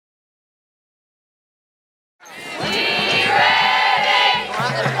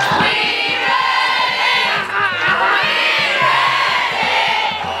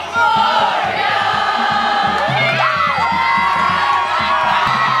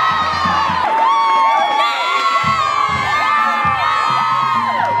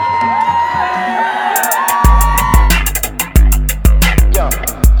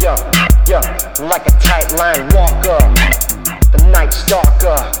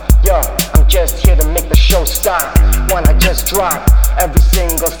Yo, I'm just here to make the show stop. When I just drop every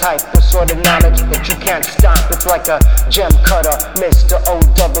single type of sort of knowledge that you can't stop. It's like a gem cutter, Mr. O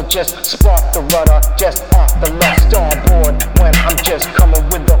double just spark the rudder, just off the left starboard. When I'm just coming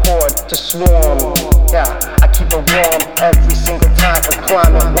with the horde to swarm. Yeah, I keep it warm every single time and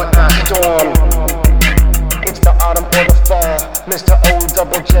climbing when I storm. It's the autumn or the fall, Mr. O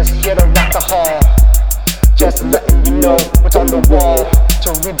double just here to rock the hall. Just letting you know what's on the wall, to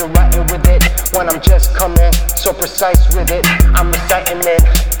read the writing with it. When I'm just coming, so precise with it, I'm reciting it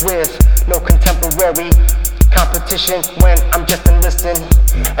with no contemporary competition. When I'm just enlisting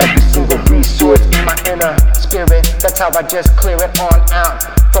every single resource in my inner spirit, that's how I just clear it on out.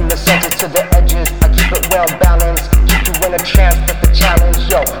 From the center to the edges, I keep it well balanced, keep you in a trance at the challenge.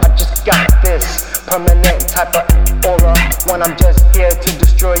 Yo, I just got this permanent type of aura. When I'm just here to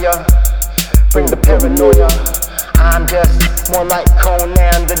destroy ya, bring the paranoia. I'm just more like Conan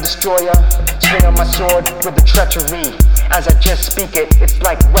the Destroyer, swinging my sword with the treachery. As I just speak it, it's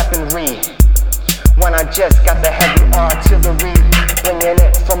like weaponry. When I just got the heavy artillery, bringing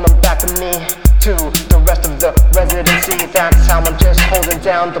it from the back of me to the rest of the residency. That's how I'm just holding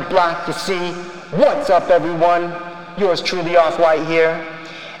down the block, you see. What's up, everyone? Yours truly, Off-White here.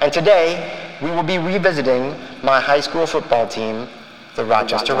 And today, we will be revisiting my high school football team, the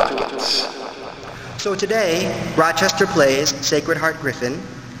Rochester Rockets. So today, Rochester plays Sacred Heart Griffin,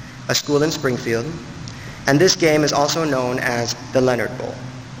 a school in Springfield, and this game is also known as the Leonard Bowl.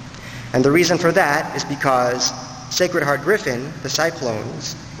 And the reason for that is because Sacred Heart Griffin, the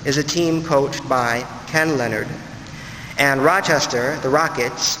Cyclones, is a team coached by Ken Leonard, and Rochester, the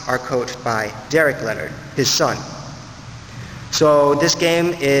Rockets, are coached by Derek Leonard, his son. So this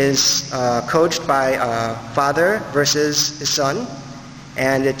game is coached by a father versus his son,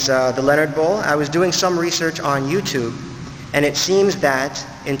 and it's the Leonard Bowl. I was doing some research on YouTube, and it seems that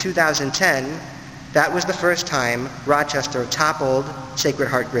in 2010, that was the first time Rochester toppled Sacred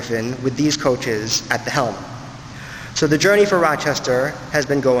Heart Griffin with these coaches at the helm. So the journey for Rochester has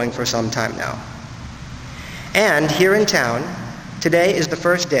been going for some time now. And here in town, today is the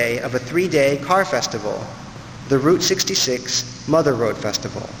first day of a 3-day car festival, the Route 66 Mother Road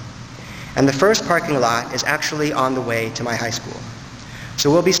Festival. And the first parking lot is actually on the way to my high school. So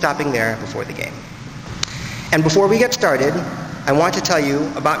we'll be stopping there before the game. And before we get started, I want to tell you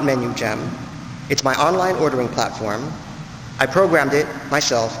about MenuGem. It's my online ordering platform. I programmed it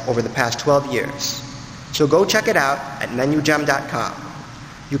myself over the past 12 years. So go check it out at menugem.com.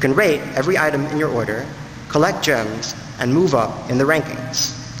 You can rate every item in your order, collect gems, and move up in the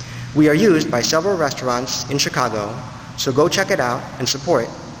rankings. We are used by several restaurants in Chicago, so go check it out and support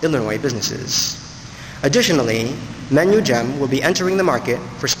Illinois businesses. Additionally, MenuGem will be entering the market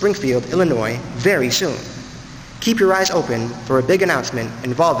for Springfield, Illinois very soon. Keep your eyes open for a big announcement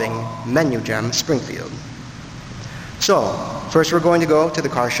involving MenuGem Springfield. So, first we're going to go to the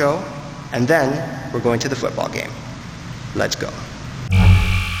car show, and then we're going to the football game. Let's go.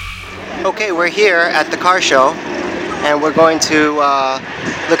 Okay, we're here at the car show, and we're going to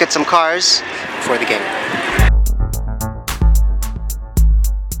look at some cars before the game.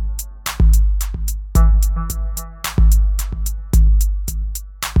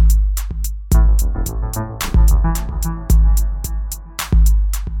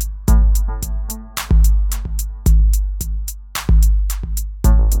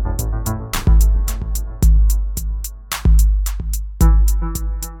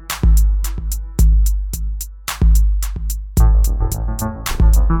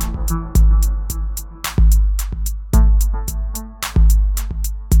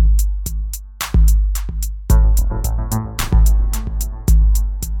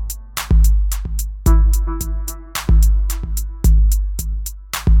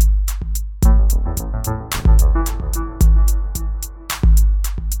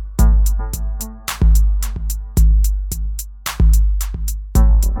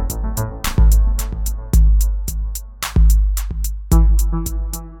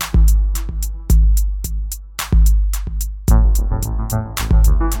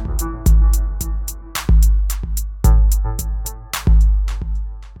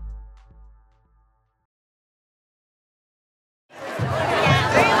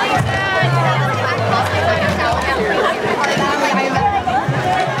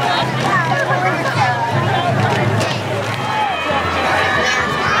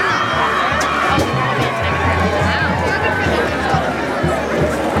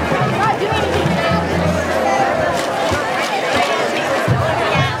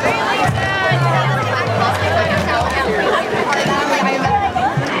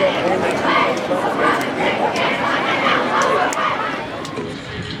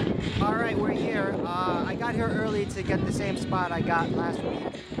 right, we're here. I got here early to get the same spot I got last week.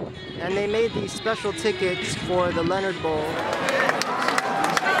 And they made these special tickets for the Leonard Bowl.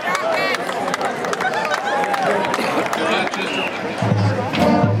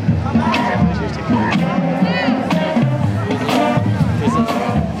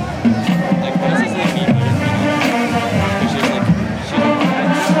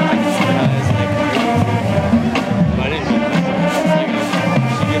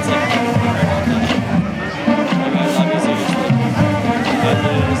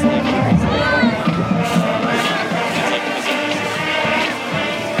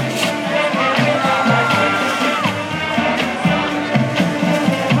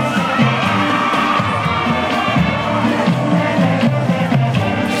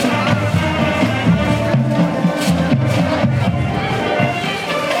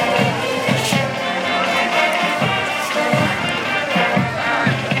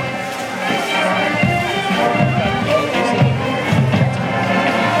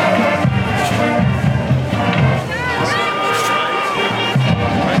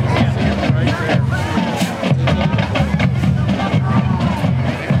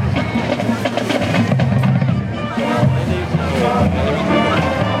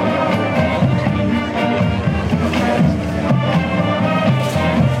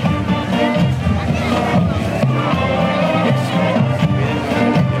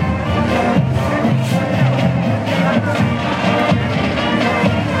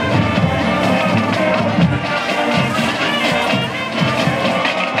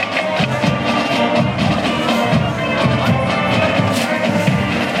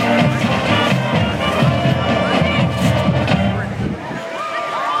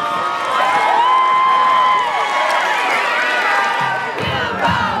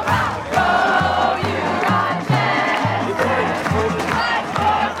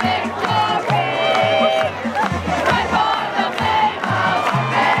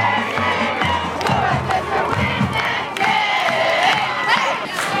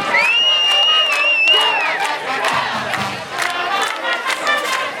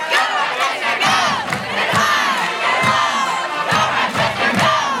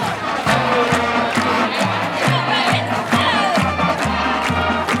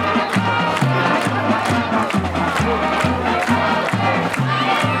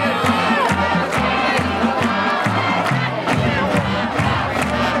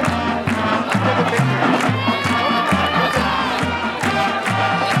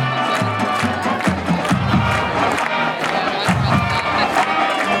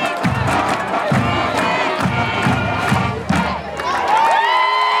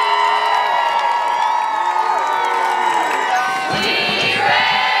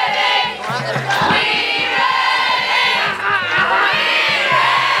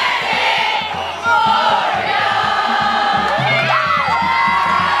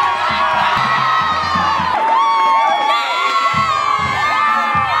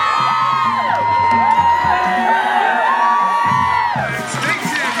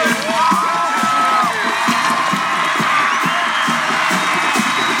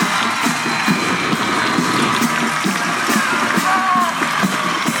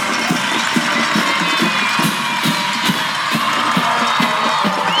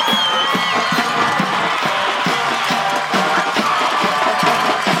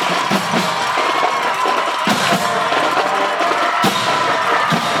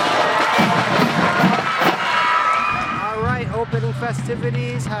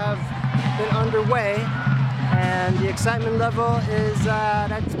 Festivities have been underway and the excitement level is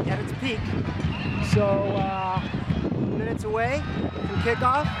at its peak. So minutes away from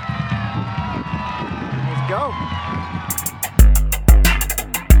kickoff. Let's go.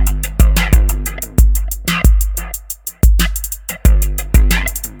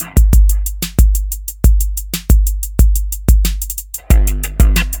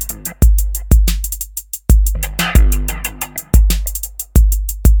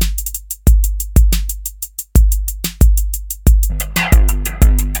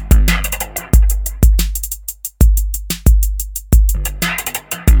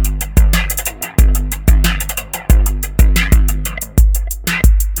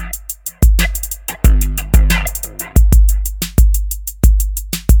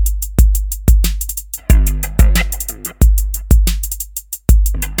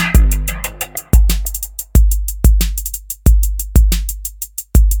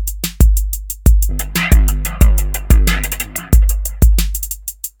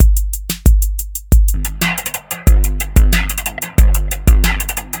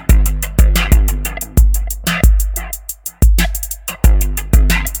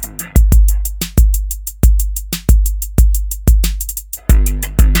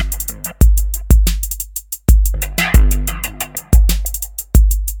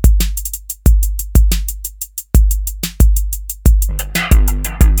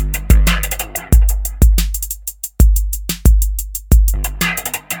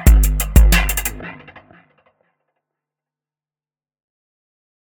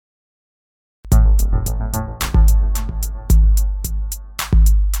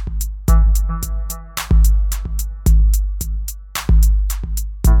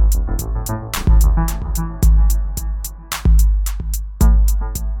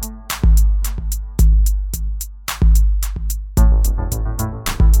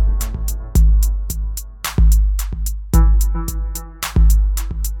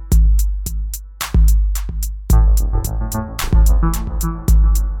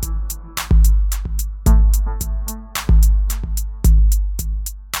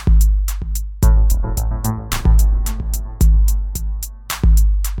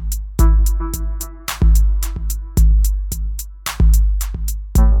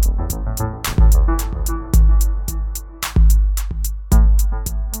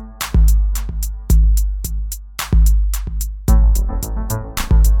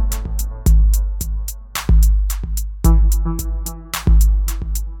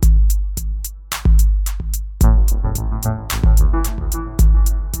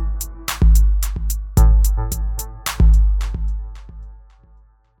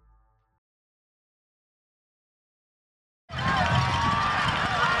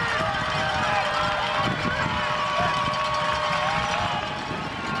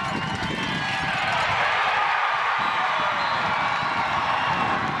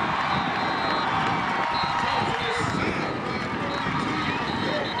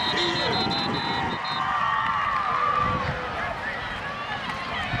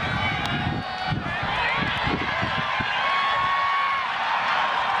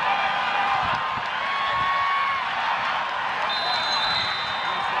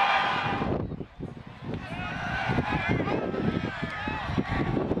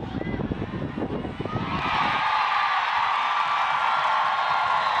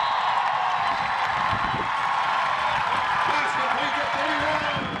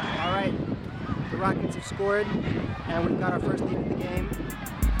 Rockets have scored, and we've got our first lead of the game.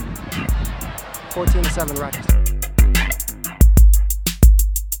 14-7 Rochester.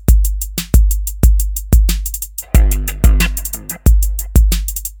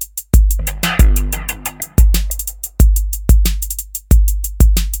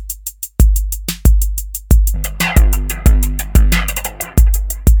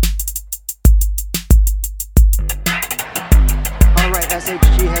 All right,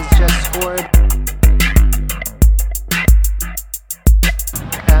 SHG has just scored.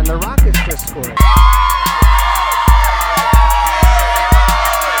 And the Rockets just scored.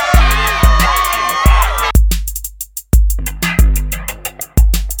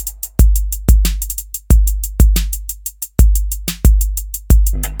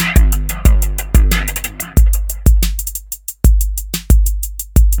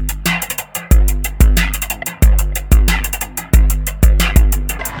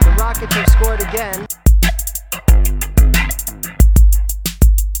 The Rockets have scored again.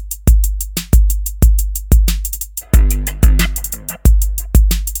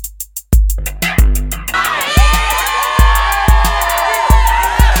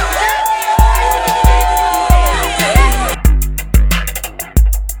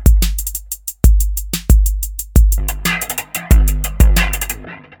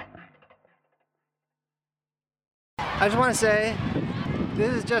 I just want to say,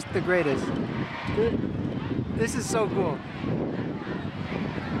 this is just the greatest. This is so cool.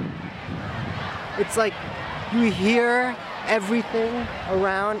 It's like you hear everything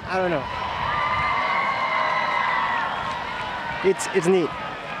around. I don't know. It's neat.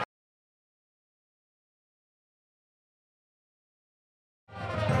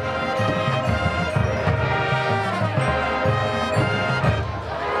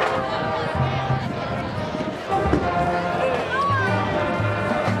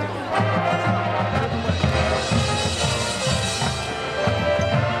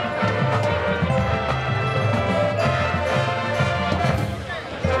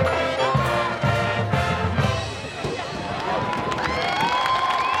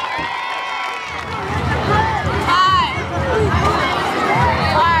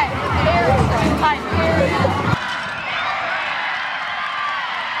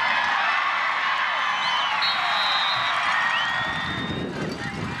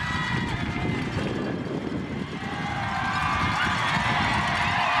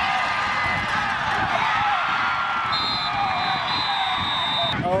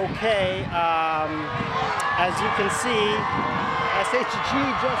 Okay, as you can see, SHG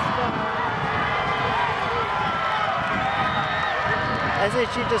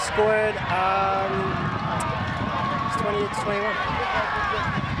just scored. It's 28-21.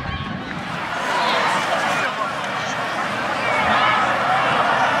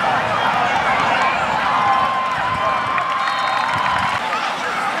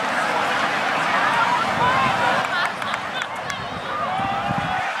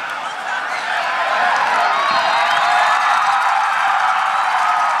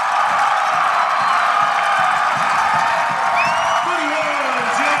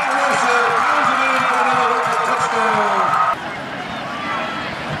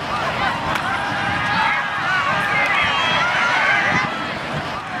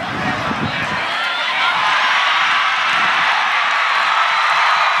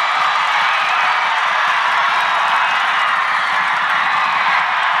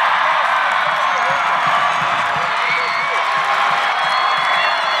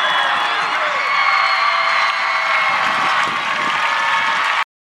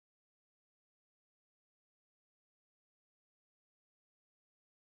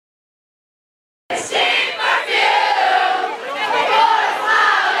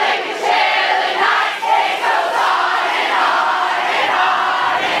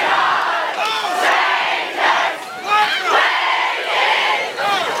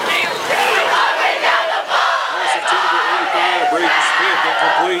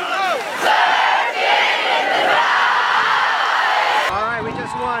 All right, we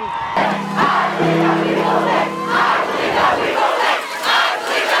just won.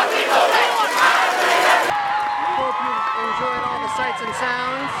 Hope you enjoyed all the sights and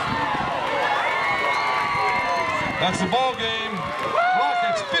sounds. That's the ball game.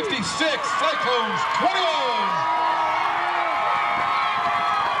 Rockets 56, Cyclones 21.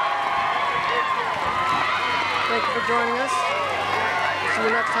 Thank you for joining us. See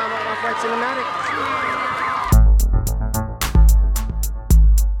you next time on Off-White Cinematic.